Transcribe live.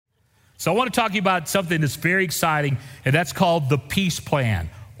So I want to talk to you about something that's very exciting, and that's called the peace plan.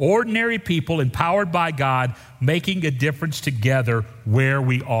 Ordinary people empowered by God making a difference together where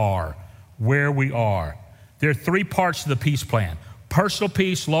we are. Where we are. There are three parts to the peace plan: personal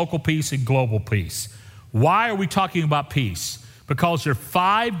peace, local peace, and global peace. Why are we talking about peace? Because there are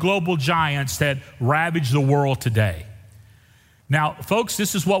 5 global giants that ravage the world today. Now, folks,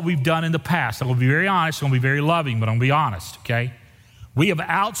 this is what we've done in the past. I'm going to be very honest. I'm going to be very loving, but I'm going to be honest, okay? We have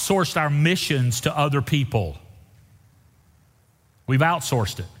outsourced our missions to other people. We've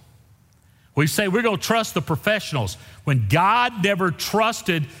outsourced it. We say we're going to trust the professionals. When God never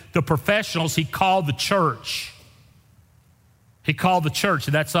trusted the professionals, he called the church. He called the church,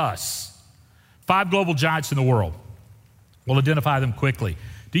 and that's us. 5 global giants in the world. We'll identify them quickly.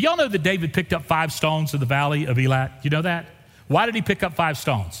 Do y'all know that David picked up 5 stones in the valley of Elah? You know that? Why did he pick up 5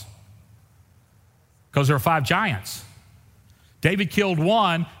 stones? Because there are 5 giants. David killed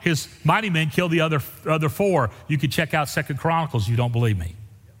one. His mighty men killed the other 4. You can check out 2 Chronicles if you don't believe me.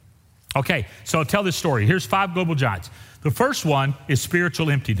 Okay, so I'll tell this story. Here's 5 global giants. The first one is spiritual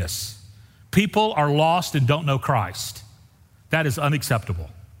emptiness. People are lost and don't know Christ. That is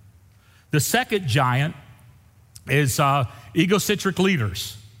unacceptable. The second giant is egocentric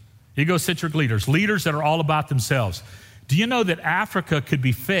leaders. Egocentric leaders. Leaders that are all about themselves. Do you know that Africa could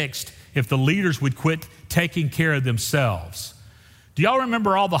be fixed if the leaders would quit taking care of themselves? Do y'all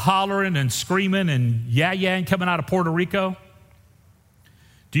remember all the hollering and screaming and yeah-yeahing coming out of Puerto Rico?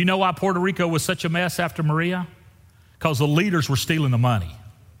 Do you know why Puerto Rico was such a mess after Maria? Because the leaders were stealing the money.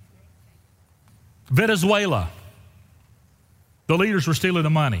 Venezuela, the leaders were stealing the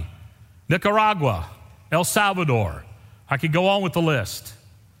money. Nicaragua, El Salvador, I could go on with the list.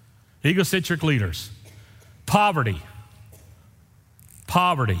 Egocentric leaders. Poverty.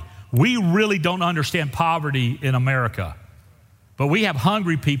 Poverty. We really don't understand poverty in America, but we have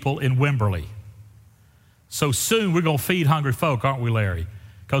hungry people in Wimberley. So soon we're going to feed hungry folk, aren't we, Larry?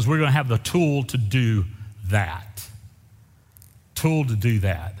 Because we're going to have the tool to do that. Tool to do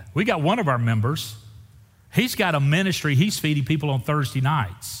that. We got one of our members. He's got a ministry. He's feeding people on Thursday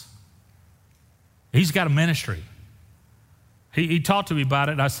nights. He's got a ministry. He talked to me about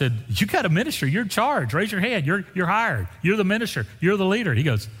it, and I said, you got a ministry. You're in charge. Raise your hand. You're hired. You're the minister. You're the leader. He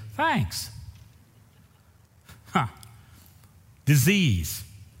goes, thanks. Disease.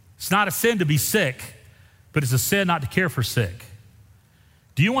 It's not a sin to be sick, but it's a sin not to care for sick.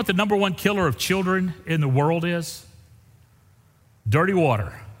 Do you know what the number 1 killer of children in the world is? Dirty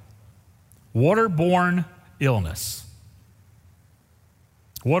water. Waterborne illness.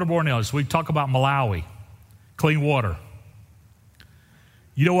 Waterborne illness. We talk about Malawi. Clean water.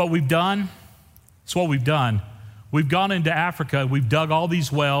 You know what we've done? It's what we've done. We've gone into Africa, we've dug all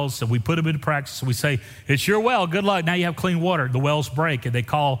these wells, and we put them into practice, and we say, it's your well, good luck, now you have clean water. The wells break, and they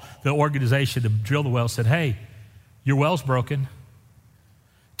call the organization to drill the well, said, hey, your well's broken.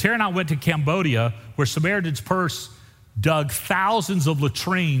 Tara and I went to Cambodia, where Samaritan's Purse dug thousands of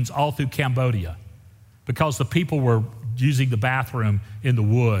latrines all through Cambodia because the people were using the bathroom in the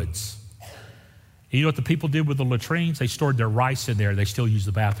woods. You know what the people did with the latrines? They stored their rice in there. They still use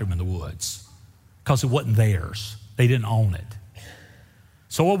the bathroom in the woods because it wasn't theirs. They didn't own it.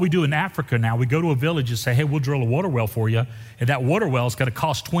 So what we do in Africa now, we go to a village and say, hey, we'll drill a water well for you, and that water well is going to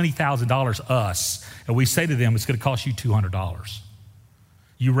cost $20,000 us. And we say to them, it's going to cost you $200.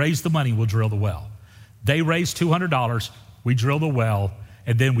 You raise the money, we'll drill the well. They raise $200, we drill the well,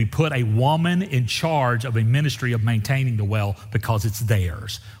 and then we put a woman in charge of a ministry of maintaining the well because it's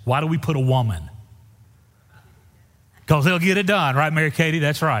theirs. Why do we put a woman? Because they'll get it done, right, Mary Katie?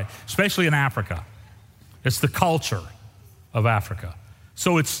 That's right, especially in Africa. It's the culture of Africa.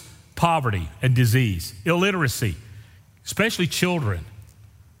 So it's poverty and disease, illiteracy, especially children,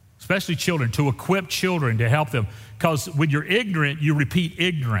 to equip children to help them. Because when you're ignorant, you repeat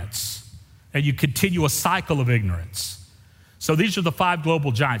ignorance, and you continue a cycle of ignorance. So these are the 5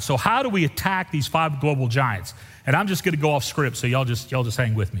 global giants. So how do we attack these 5 global giants? And I'm just going to go off script, so y'all just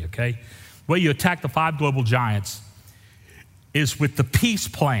hang with me, okay? The way you attack the 5 global giants is with the peace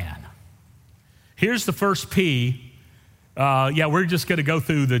plan. Here's the first P. We're just going to go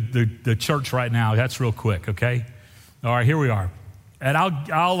through the church right now. That's real quick, okay? All right, here we are. And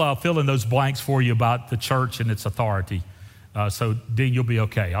I'll fill in those blanks for you about the church and its authority. So, Dean, you'll be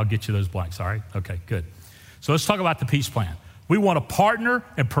okay. I'll get you those blanks, all right? Okay, good. So let's talk about the peace plan. We want to partner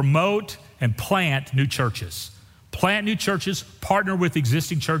and promote and plant new churches. Plant new churches, partner with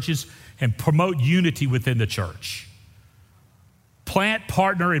existing churches, and promote unity within the church. Plant,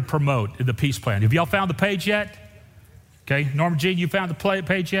 partner, and promote in the peace plan. Have y'all found the page yet? Okay, Norma Jean, you found the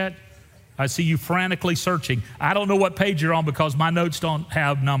page yet? I see you frantically searching. I don't know what page you're on because my notes don't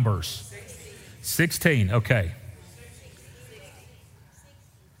have numbers. 16, okay.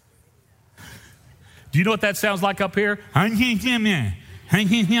 Do you know what that sounds like up here?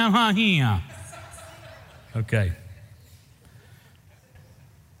 Okay.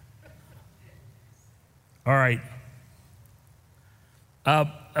 All right. I'll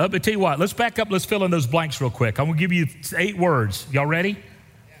tell you what, let's back up, let's fill in those blanks real quick. I'm going to give you 8 words. Y'all ready?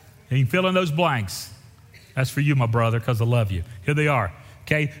 And you can fill in those blanks. That's for you, my brother, because I love you. Here they are.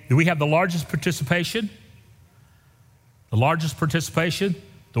 Okay, we have the largest participation, the widest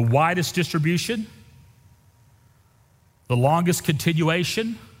distribution, the longest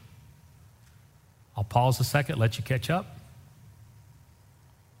continuation. I'll pause a second, let you catch up.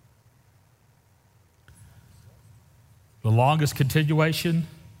 The longest continuation.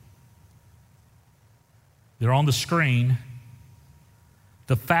 They're on the screen.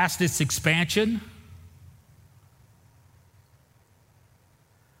 The fastest expansion.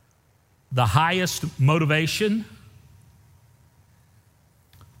 The highest motivation.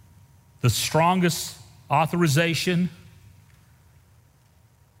 The strongest authorization.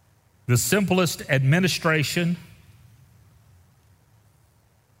 The simplest administration.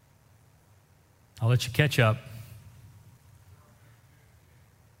 I'll let you catch up.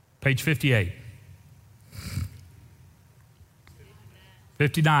 Page 58.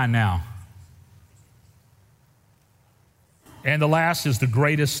 59 now. And the last is the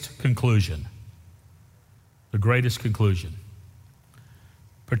greatest conclusion. The greatest conclusion.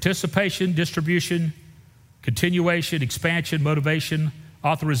 Participation, distribution, continuation, expansion, motivation,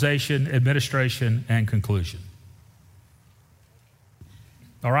 authorization, administration, and conclusion.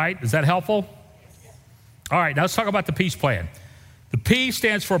 All right, is that helpful? All right, now let's talk about the peace plan. The P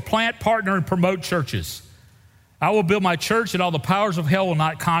stands for plant, partner, and promote churches. I will build my church and all the powers of hell will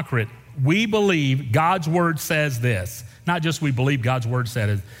not conquer it. We believe God's word says this. Not just we believe God's word said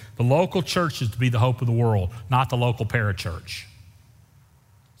it. The local church is to be the hope of the world, not the local parachurch.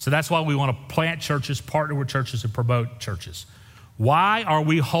 So that's why we want to plant churches, partner with churches, and promote churches. Why are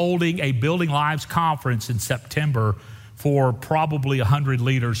we holding a Building Lives conference in September for probably 100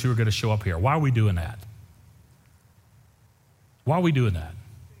 leaders who are going to show up here? Why are we doing that? Why are we doing that?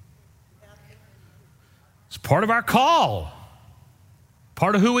 It's part of our call,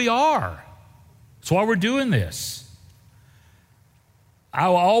 part of who we are. That's why we're doing this. I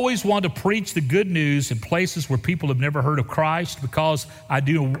always want to preach the good news in places where people have never heard of Christ because I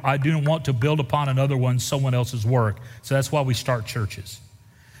do want to build upon another one, someone else's work. So that's why we start churches.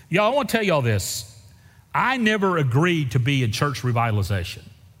 Y'all, I want to tell y'all this. I never agreed to be in church revitalization.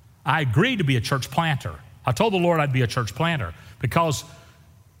 I agreed to be a church planter. I told the Lord I'd be a church planter because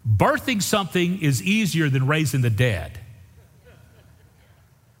birthing something is easier than raising the dead.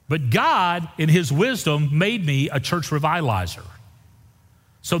 But God, in his wisdom, made me a church revitalizer.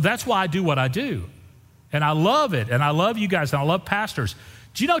 So that's why I do what I do. And I love it. And I love you guys. And I love pastors.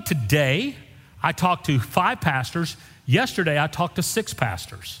 Do you know today I talked to 5 pastors. Yesterday I talked to 6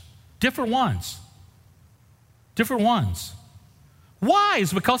 pastors. Different ones. Different ones. Why?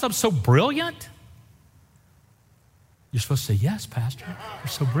 Is it because I'm so brilliant? You're supposed to say, yes, Pastor, you're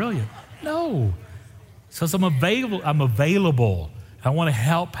so brilliant. No, it says I'm available. I want to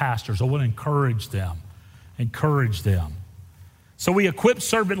help pastors. I want to encourage them. So we equip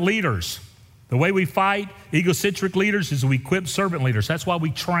servant leaders. The way we fight egocentric leaders is we equip servant leaders. That's why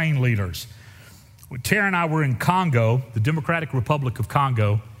we train leaders. Tara and I were in Congo, the Democratic Republic of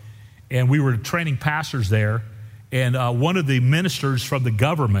Congo, and we were training pastors there. And one of the ministers from the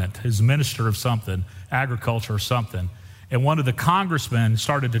government is a minister of something, agriculture or something. And one of the congressmen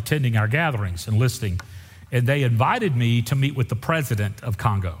started attending our gatherings and listening. And they invited me to meet with the president of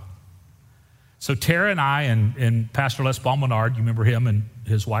Congo. So Tara and I and Pastor Les Balmenard, you remember him and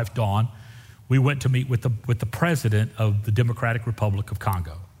his wife Dawn, we went to meet with the president of the Democratic Republic of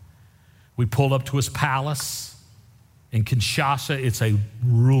Congo. We pulled up to his palace in Kinshasa. It's a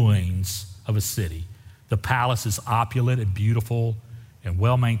ruins of a city. The palace is opulent and beautiful and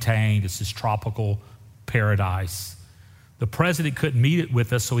well-maintained. It's this tropical paradise. The president couldn't meet it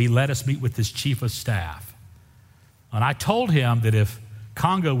with us, so he let us meet with his chief of staff. And I told him that if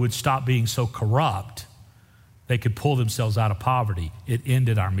Congo would stop being so corrupt, they could pull themselves out of poverty. It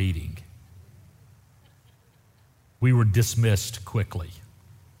ended our meeting. We were dismissed quickly.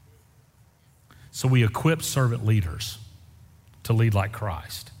 So we equip servant leaders to lead like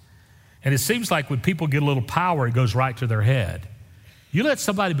Christ. And it seems like when people get a little power, it goes right to their head. You let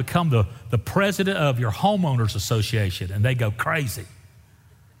somebody become the president of your homeowners association and they go crazy.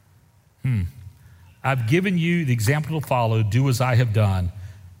 I've given you the example to follow. Do as I have done,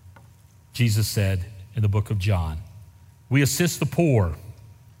 Jesus said in the book of John. We assist the poor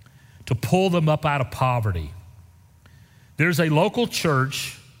to pull them up out of poverty. There's a local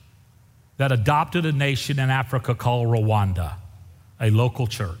church that adopted a nation in Africa called Rwanda, a local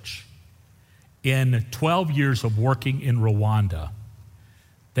church. In 12 years of working in Rwanda,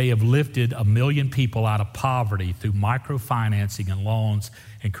 they have lifted 1 million people out of poverty through microfinancing and loans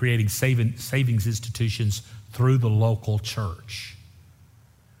and creating savings institutions through the local church.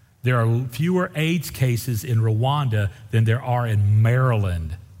 There are fewer AIDS cases in Rwanda than there are in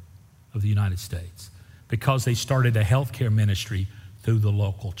Maryland of the United States because they started a healthcare ministry through the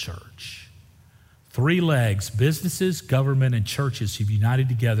local church. 3 legs, businesses, government, and churches have united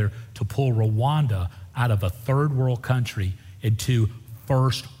together to pull Rwanda out of a third world country into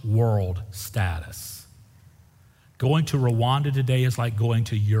first world status. Going to Rwanda today is like going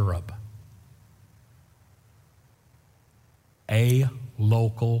to Europe. A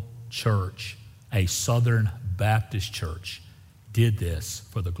local church, a Southern Baptist church, did this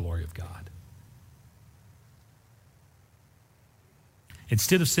for the glory of God.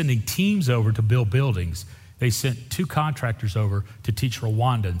 Instead of sending teams over to build buildings, they sent 2 contractors over to teach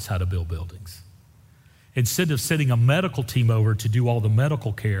Rwandans how to build buildings. Instead of sending a medical team over to do all the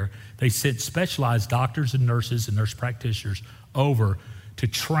medical care, they sent specialized doctors and nurses and nurse practitioners over to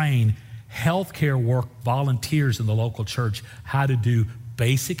train healthcare work volunteers in the local church how to do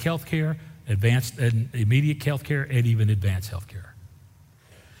basic healthcare, advanced and immediate healthcare, and even advanced healthcare.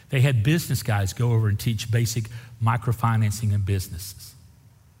 They had business guys go over and teach basic microfinancing in businesses.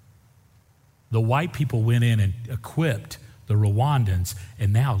 The white people went in and equipped the Rwandans,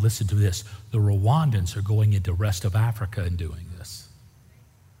 and now listen to this. The Rwandans are going into the rest of Africa and doing this.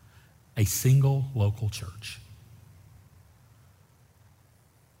 A single local church.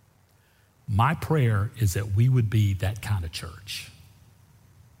 My prayer is that we would be that kind of church.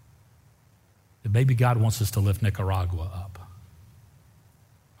 That maybe God wants us to lift Nicaragua up.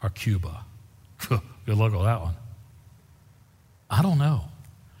 Or Cuba. Good luck on that one. I don't know.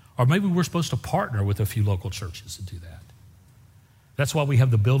 Or maybe we're supposed to partner with a few local churches to do that. That's why we have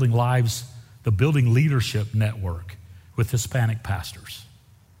the Building Leadership Network with Hispanic pastors.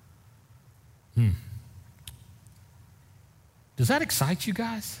 Does that excite you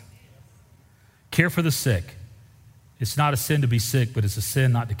guys? Care for the sick. It's not a sin to be sick, but it's a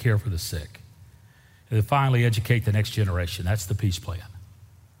sin not to care for the sick. And then finally, educate the next generation. That's the peace plan.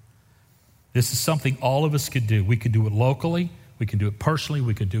 This is something all of us could do. We could do it locally. We can do it personally.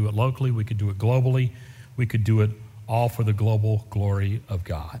 We could do it locally. We could do it globally. We could do it all for the global glory of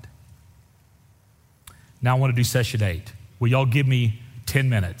God. Now I want to do session 8. Will y'all give me 10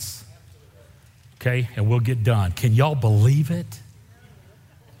 minutes? Okay, and we'll get done. Can y'all believe it?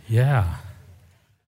 Yeah.